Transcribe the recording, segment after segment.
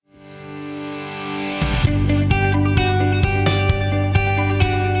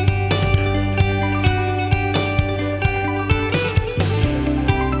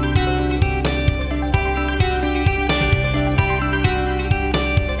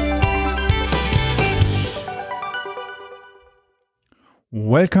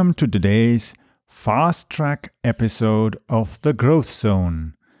Welcome to today's Fast Track episode of The Growth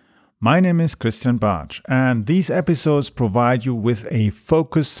Zone. My name is Christian Bartsch, and these episodes provide you with a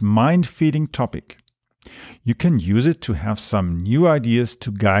focused, mind-feeding topic. You can use it to have some new ideas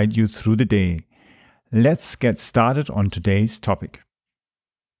to guide you through the day. Let's get started on today's topic.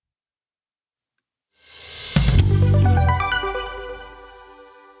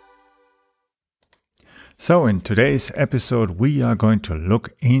 So in today's episode, we are going to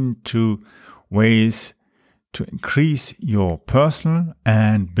look into ways to increase your personal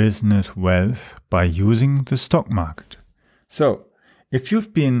and business wealth by using the stock market. So if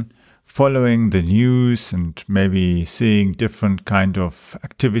you've been following the news and maybe seeing different kind of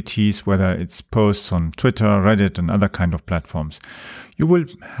activities, whether it's posts on Twitter, Reddit, and other kind of platforms, you will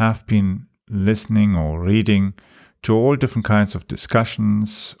have been listening or reading to all different kinds of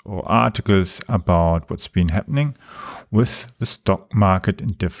discussions or articles about what's been happening with the stock market in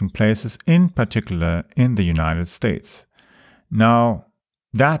different places, in particular in the United States. Now,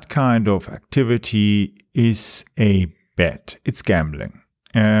 that kind of activity is a bet. It's gambling.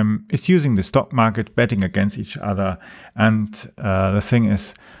 It's using the stock market, betting against each other. And the thing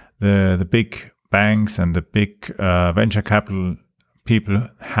is, the big banks and the big venture capital people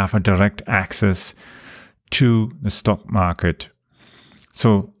have a direct access to the stock market.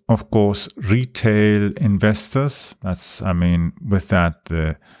 So, of course, retail investors, with that,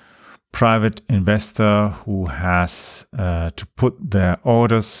 the private investor who has to put their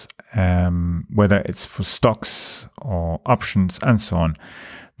orders, whether it's for stocks or options and so on,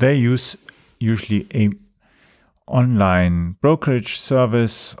 they use usually a online brokerage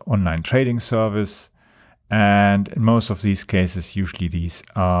service, online trading service, and in most of these cases, usually these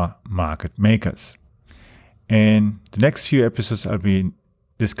are market makers. In the next few episodes, I'll be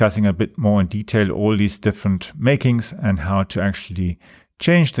discussing a bit more in detail all these different makings and how to actually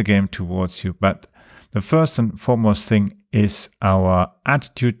change the game towards you. But the first and foremost thing is our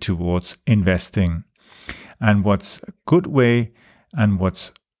attitude towards investing and what's a good way and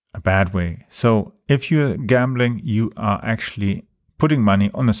what's a bad way. So if you're gambling, you are actually putting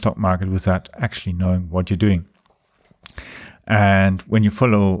money on the stock market without actually knowing what you're doing. And when you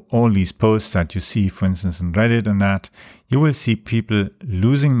follow all these posts that you see, for instance, on Reddit and that, you will see people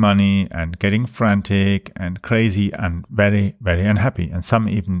losing money and getting frantic and crazy and very, very unhappy. And some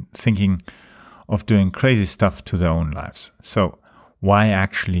even thinking of doing crazy stuff to their own lives. So why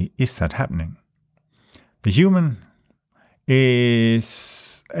actually is that happening? The human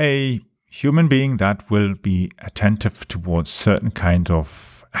is a human being that will be attentive towards certain kind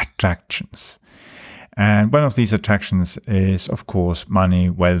of attractions. And one of these attractions is, of course, money,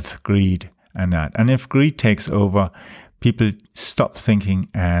 wealth, greed, and that. And if greed takes over, people stop thinking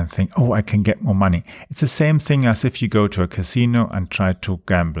and think, oh, I can get more money. It's the same thing as if you go to a casino and try to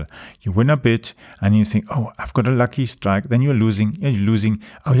gamble. You win a bit and you think, oh, I've got a lucky strike. Then you're losing.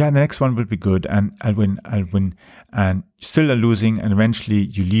 Oh, yeah, the next one will be good. And I'll win. And still are losing. And eventually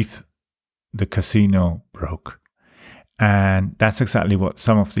you leave the casino broke. And that's exactly what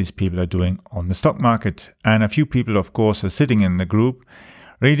some of these people are doing on the stock market. And a few people, of course, are sitting in the group,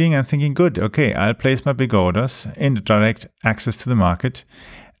 reading and thinking, good, okay, I'll place my big orders in the direct access to the market.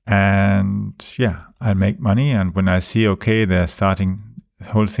 And yeah, I'll make money. And when I see, okay, the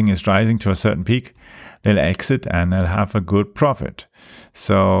whole thing is rising to a certain peak, they'll exit and they'll have a good profit.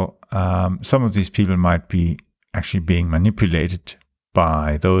 So some of these people might be actually being manipulated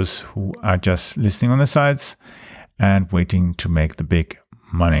by those who are just listening on the sides and waiting to make the big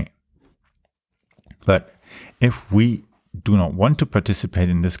money. But if we do not want to participate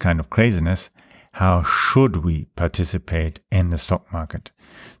in this kind of craziness, how should we participate in the stock market?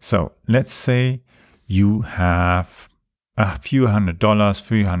 So let's say you have a few $100,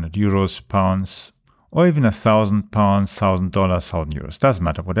 few €100, pounds, or even £1,000, $1,000, €1,000. Doesn't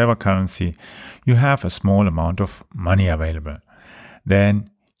matter, whatever currency, you have a small amount of money available. Then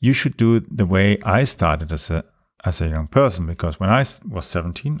you should do the way I started as a young person, because when I was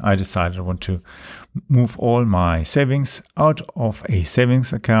 17, I decided I want to move all my savings out of a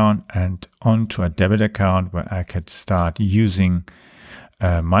savings account and onto a debit account where I could start using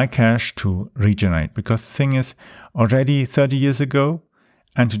my cash to regenerate. Because the thing is, already 30 years ago,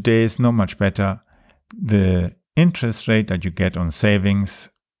 and today is not much better, the interest rate that you get on savings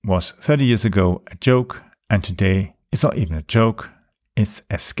was 30 years ago a joke, and today it's not even a joke, it's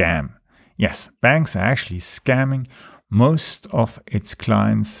a scam. Yes, banks are actually scamming most of its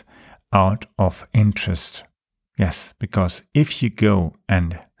clients out of interest. Yes, because if you go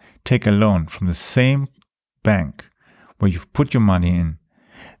and take a loan from the same bank where you've put your money in,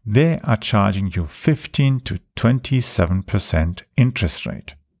 they are charging you 15 to 27% interest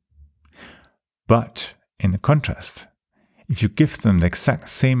rate. But in contrast, if you give them the exact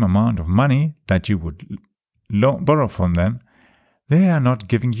same amount of money that you would borrow from them, they are not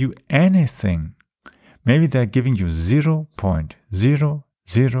giving you anything. Maybe they're giving you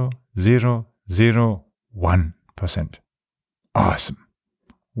 0.00001%. Awesome.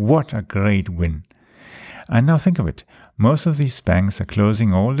 What a great win. And now think of it. Most of these banks are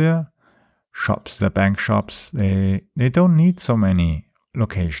closing all their shops, their bank shops. They don't need so many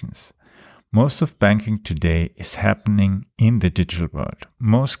locations. Most of banking today is happening in the digital world.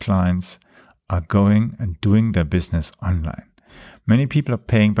 Most clients are going and doing their business online. Many people are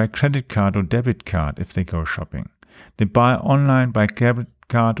paying by credit card or debit card if they go shopping. They buy online by credit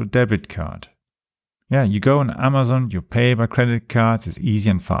card or debit card. Yeah, you go on Amazon, you pay by credit cards, it's easy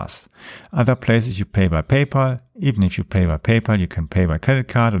and fast. Other places you pay by PayPal. Even if you pay by PayPal, you can pay by credit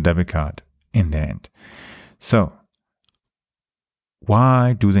card or debit card in the end. So,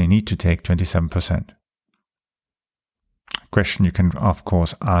 why do they need to take 27%? Question you can, of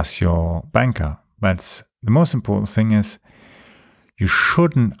course, ask your banker. But the most important thing is you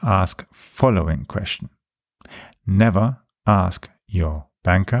shouldn't ask following question. Never ask your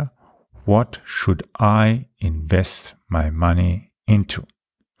banker, what should I invest my money into?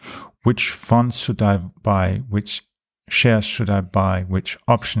 Which funds should I buy? Which shares should I buy? Which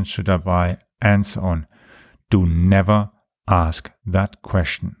options should I buy? And so on. Do never ask that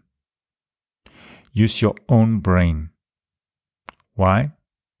question. Use your own brain. Why?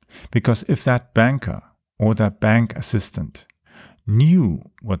 Because if that banker or that bank assistant knew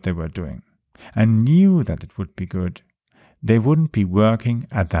what they were doing and knew that it would be good, they wouldn't be working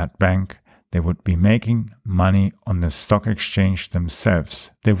at that bank. They would be making money on the stock exchange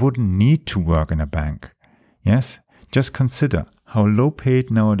themselves. They wouldn't need to work in a bank. Yes? Just consider how low paid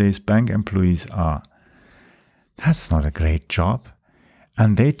nowadays bank employees are. That's not a great job.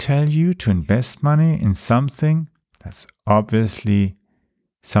 And they tell you to invest money in something that's obviously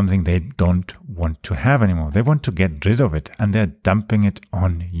something they don't want to have anymore. They want to get rid of it and they're dumping it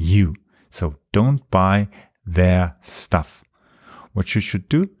on you. So don't buy their stuff. What you should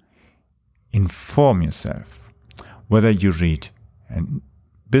do? Inform yourself. Whether you read a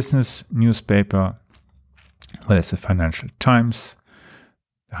business newspaper, whether it's the Financial Times,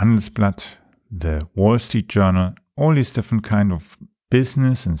 the Handelsblatt, the Wall Street Journal, all these different kind of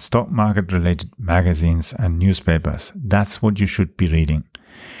business and stock market related magazines and newspapers. That's what you should be reading.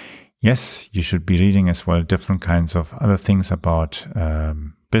 Yes, you should be reading as well different kinds of other things about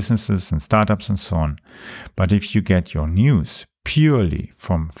businesses and startups and so on. But if you get your news purely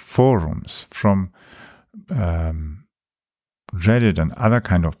from forums, from Reddit and other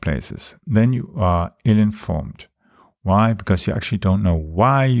kind of places, then you are ill-informed. Why? Because you actually don't know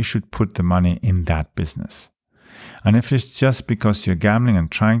why you should put the money in that business. And if it's just because you're gambling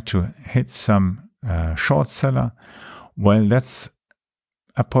and trying to hit some short seller, well, that's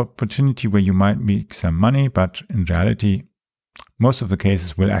an opportunity where you might make some money, but in reality, most of the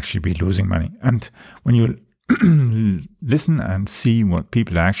cases will actually be losing money. And when you listen and see what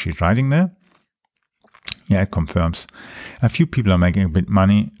people are actually writing there, yeah, it confirms. A few people are making a bit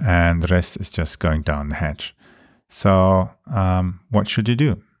money and the rest is just going down the hatch. So what should you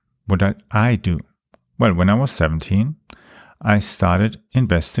do? What did I do? Well, when I was 17, I started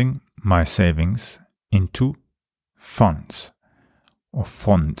investing my savings into funds or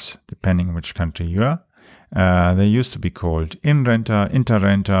fonds, depending on which country you are. They used to be called InRenta,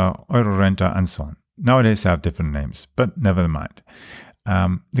 InterRenta, EuroRenta, and so on. Nowadays they have different names, but never mind.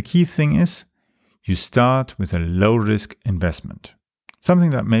 The key thing is you start with a low-risk investment. Something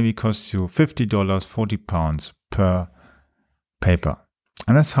that maybe costs you $50, £40 per paper.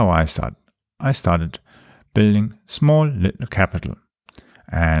 And that's how I started. I started building small little capital.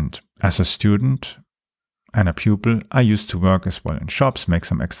 And as a student and a pupil, I used to work as well in shops, make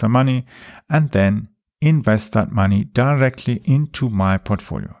some extra money, and then invest that money directly into my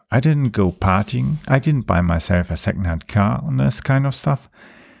portfolio. I didn't go partying. I didn't buy myself a second-hand car on this kind of stuff.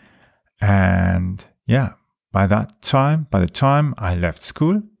 And yeah, by the time I left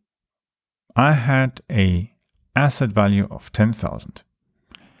school, I had a asset value of 10,000.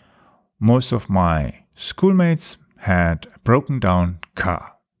 Most of my schoolmates had a broken down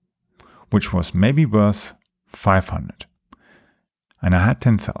car, which was maybe worth 500. And I had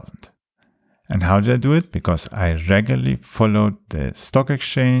 10,000. And how did I do it? Because I regularly followed the stock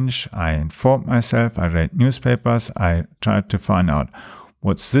exchange. I informed myself. I read newspapers. I tried to find out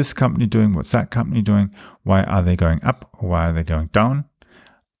what's this company doing? What's that company doing? Why are they going up? Or why are they going down?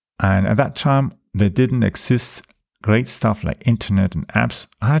 And at that time, there didn't exist great stuff like internet and apps,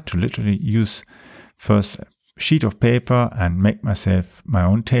 I had to literally use first a sheet of paper and make myself my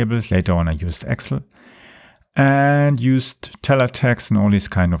own tables. Later on, I used Excel and used teletext and all these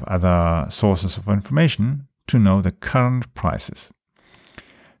kind of other sources of information to know the current prices.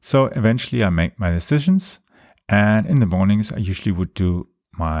 So eventually I make my decisions, and in the mornings I usually would do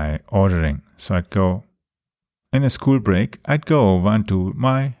my ordering. So I'd go in a school break, I'd go over and do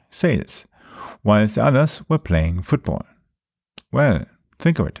my sales, whilst the others were playing football. Well,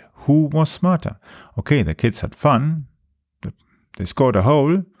 think of it. Who was smarter? Okay, the kids had fun. They scored a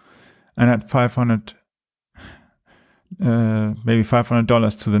goal and had maybe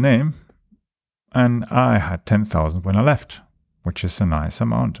 $500 to the name. And I had 10,000 when I left, which is a nice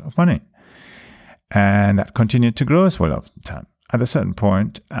amount of money. And that continued to grow as well over time. At a certain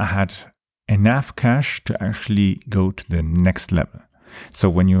point, I had enough cash to actually go to the next level. So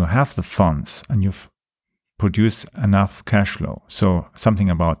when you have the funds and you've produced enough cash flow, so something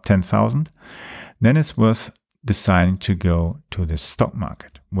about 10,000, then it's worth deciding to go to the stock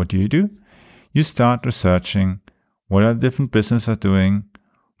market. What do? You start researching what are different businesses are doing,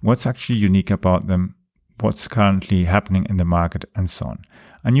 what's actually unique about them, what's currently happening in the market, and so on.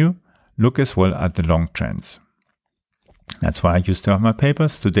 And you look as well at the long trends. That's why I used to have my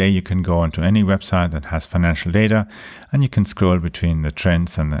papers. Today you can go onto any website that has financial data and you can scroll between the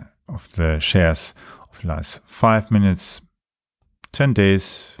trends and of the shares of the last 5 minutes, 10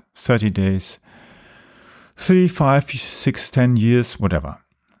 days, 30 days, 3, 5, 6, 10 years, whatever.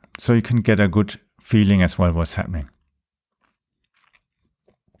 So you can get a good feeling as well what's happening.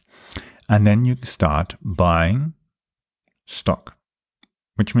 And then you start buying stock,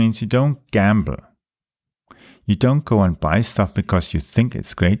 which means you don't gamble. You don't go and buy stuff because you think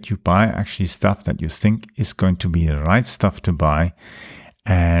it's great. You buy actually stuff that you think is going to be the right stuff to buy,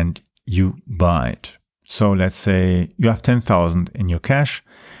 and you buy it. So let's say you have 10,000 in your cash,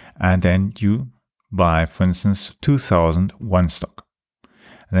 and then you buy, for instance, 2,000 one stock,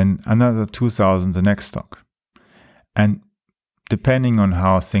 and then another 2,000 the next stock. And depending on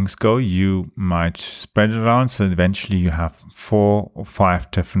how things go, you might spread it around. So eventually you have 4 or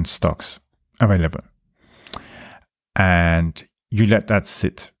 5 different stocks available. And you let that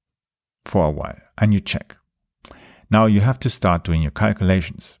sit for a while and you check. Now you have to start doing your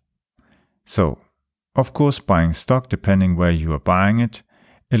calculations. So, of course, buying stock, depending where you are buying it,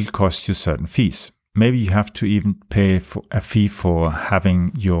 it'll cost you certain fees. Maybe you have to even pay for a fee for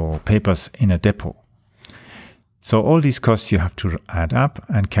having your papers in a depot. So all these costs you have to add up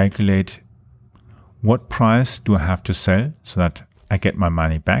and calculate what price do I have to sell so that I get my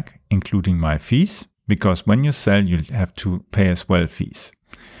money back, including my fees. Because when you sell, you have to pay as well fees.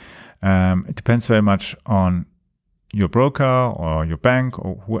 It depends very much on your broker or your bank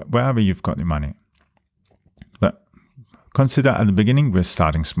or wherever you've got the money. But consider at the beginning, we're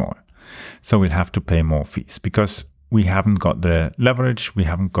starting small. So we'll have to pay more fees because we haven't got the leverage, we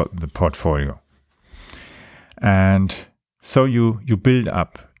haven't got the portfolio. And so you build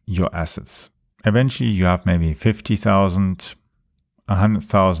up your assets. Eventually you have maybe 50,000,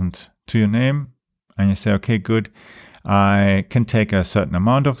 100,000 to your name. And you say, okay, good, I can take a certain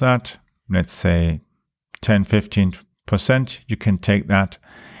amount of that, let's say 10, 15%, you can take that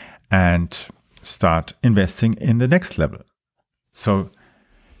and start investing in the next level. So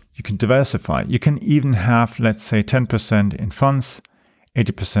you can diversify. You can even have, let's say, 10% in funds,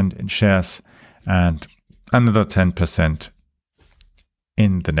 80% in shares, and another 10%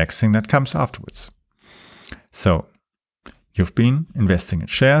 in the next thing that comes afterwards. So you've been investing in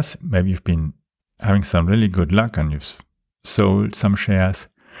shares, maybe you've been having some really good luck and you've sold some shares.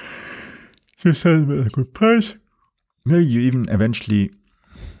 You sell them at a good price. Maybe you even eventually,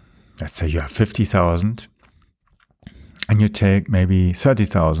 let's say you have 50,000 and you take maybe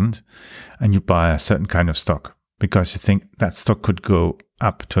 30,000 and you buy a certain kind of stock because you think that stock could go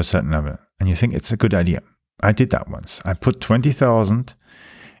up to a certain level and you think it's a good idea. I did that once. I put 20,000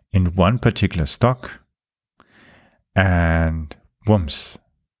 in one particular stock and whoops,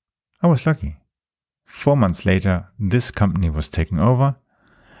 I was lucky. 4 months later, this company was taken over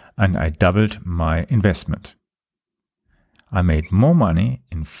and I doubled my investment. I made more money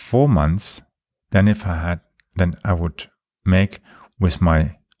in 4 months than I would make with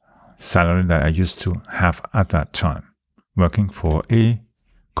my salary that I used to have at that time, working for a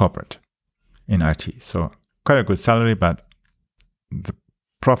corporate in IT. So quite a good salary, but the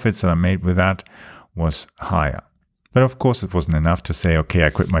profits that I made with that was higher. But of course, it wasn't enough to say, okay, I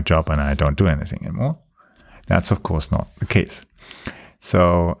quit my job and I don't do anything anymore. That's of course not the case.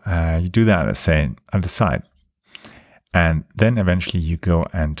 So you do that at the side. And then eventually you go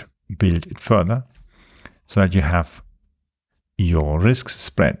and build it further. so that you have your risks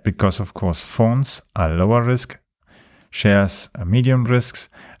spread, because of course funds are lower risk, shares are medium risks,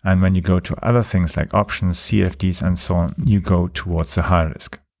 and when you go to other things like options, CFDs and so on, you go towards the high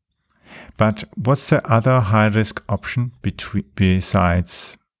risk. But what's the other high risk option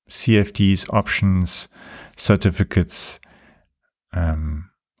besides CFDs, options, certificates, on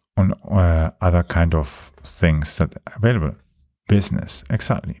other kind of things that are available? Business,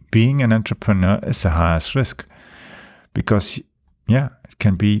 exactly. Being an entrepreneur is the highest risk, because it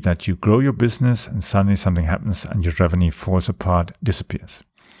can be that you grow your business and suddenly something happens and your revenue falls apart, disappears.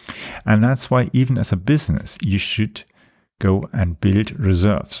 And that's why even as a business, you should go and build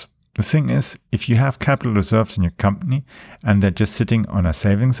reserves. The thing is, if you have capital reserves in your company and they're just sitting on a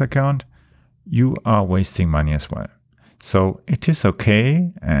savings account, you are wasting money as well. So it is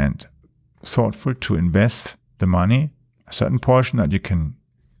okay and thoughtful to invest the money, a certain portion that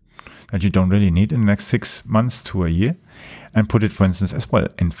you don't really need in the next 6 months to a year, and put it, for instance, as well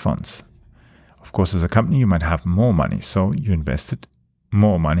in funds. Of course, as a company, you might have more money, so you invested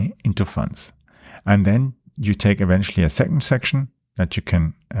more money into funds. And then you take eventually a second section that you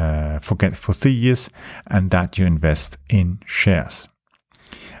can forget for 3 years, and that you invest in shares.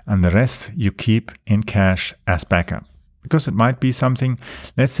 And the rest you keep in cash as backup. Because it might be something,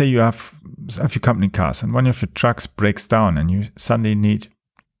 let's say you have a few company cars and one of your trucks breaks down and you suddenly need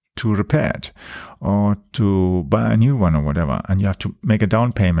to repair it or to buy a new one or whatever, and you have to make a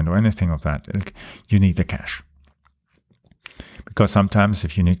down payment or anything of that. You need the cash. Because sometimes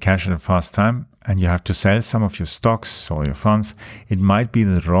if you need cash at a fast time and you have to sell some of your stocks or your funds, it might be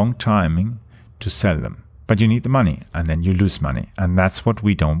the wrong timing to sell them. But you need the money and then you lose money. And that's what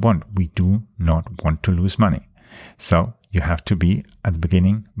we don't want. We do not want to lose money. So you have to be at the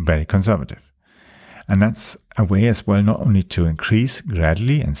beginning very conservative. And that's a way as well not only to increase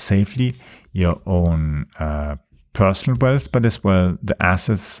gradually and safely your own personal wealth, but as well the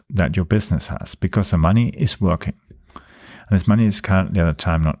assets that your business has, because the money is working. And this money is currently at the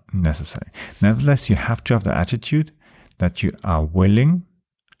time not necessary. Nevertheless, you have to have the attitude that you are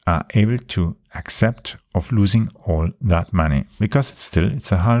able to accept of losing all that money, because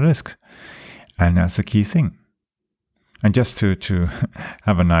it's a high risk. And that's a key thing. And just to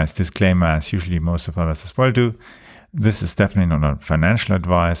have a nice disclaimer, as usually most of others as well do, this is definitely not a financial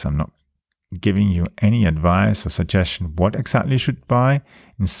advice. I'm not giving you any advice or suggestion what exactly you should buy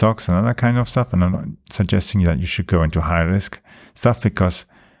in stocks and other kind of stuff. And I'm not suggesting that you should go into high risk stuff, because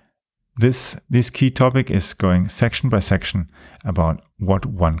this key topic is going section by section about what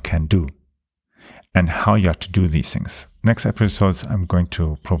one can do and how you have to do these things. Next episodes, I'm going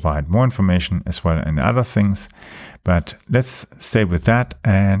to provide more information as well and other things. But let's stay with that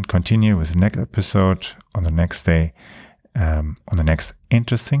and continue with the next episode on the next day, on the next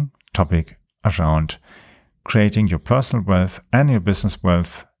interesting topic around creating your personal wealth and your business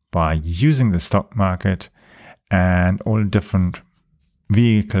wealth by using the stock market and all different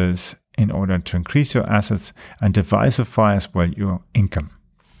vehicles in order to increase your assets and diversify as well your income.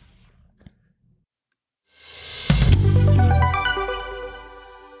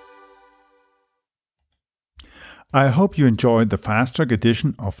 I hope you enjoyed the Fast Track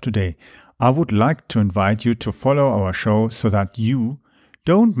edition of today. I would like to invite you to follow our show so that you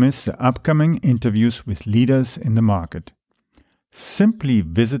don't miss the upcoming interviews with leaders in the market. Simply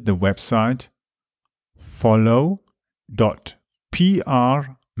visit the website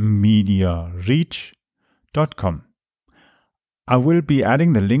follow.prmediareach.com. I will be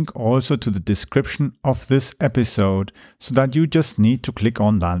adding the link also to the description of this episode, so that you just need to click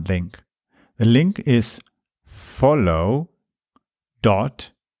on that link. The link is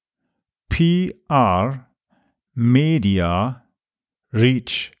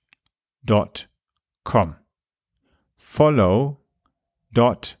follow.prmediareach.com.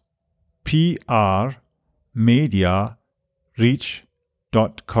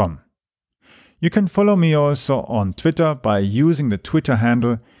 follow.prmediareach.com. You can follow me also on Twitter by using the Twitter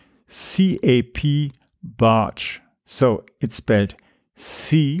handle CAPBartsch. So it's spelled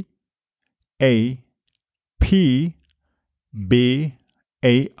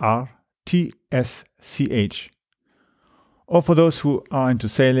CAPBARTSCH. Or for those who are into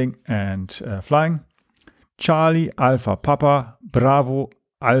sailing and flying, Charlie Alpha Papa Bravo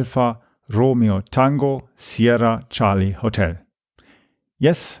Alpha Romeo Tango Sierra Charlie Hotel.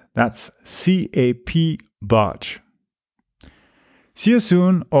 Yes, that's CAPBartsch. See you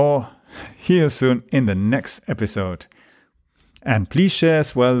soon, or hear you soon in the next episode. And please share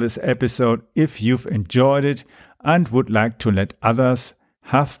as well this episode if you've enjoyed it and would like to let others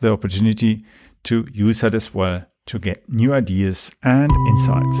have the opportunity to use it as well to get new ideas and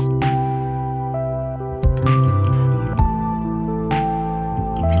insights.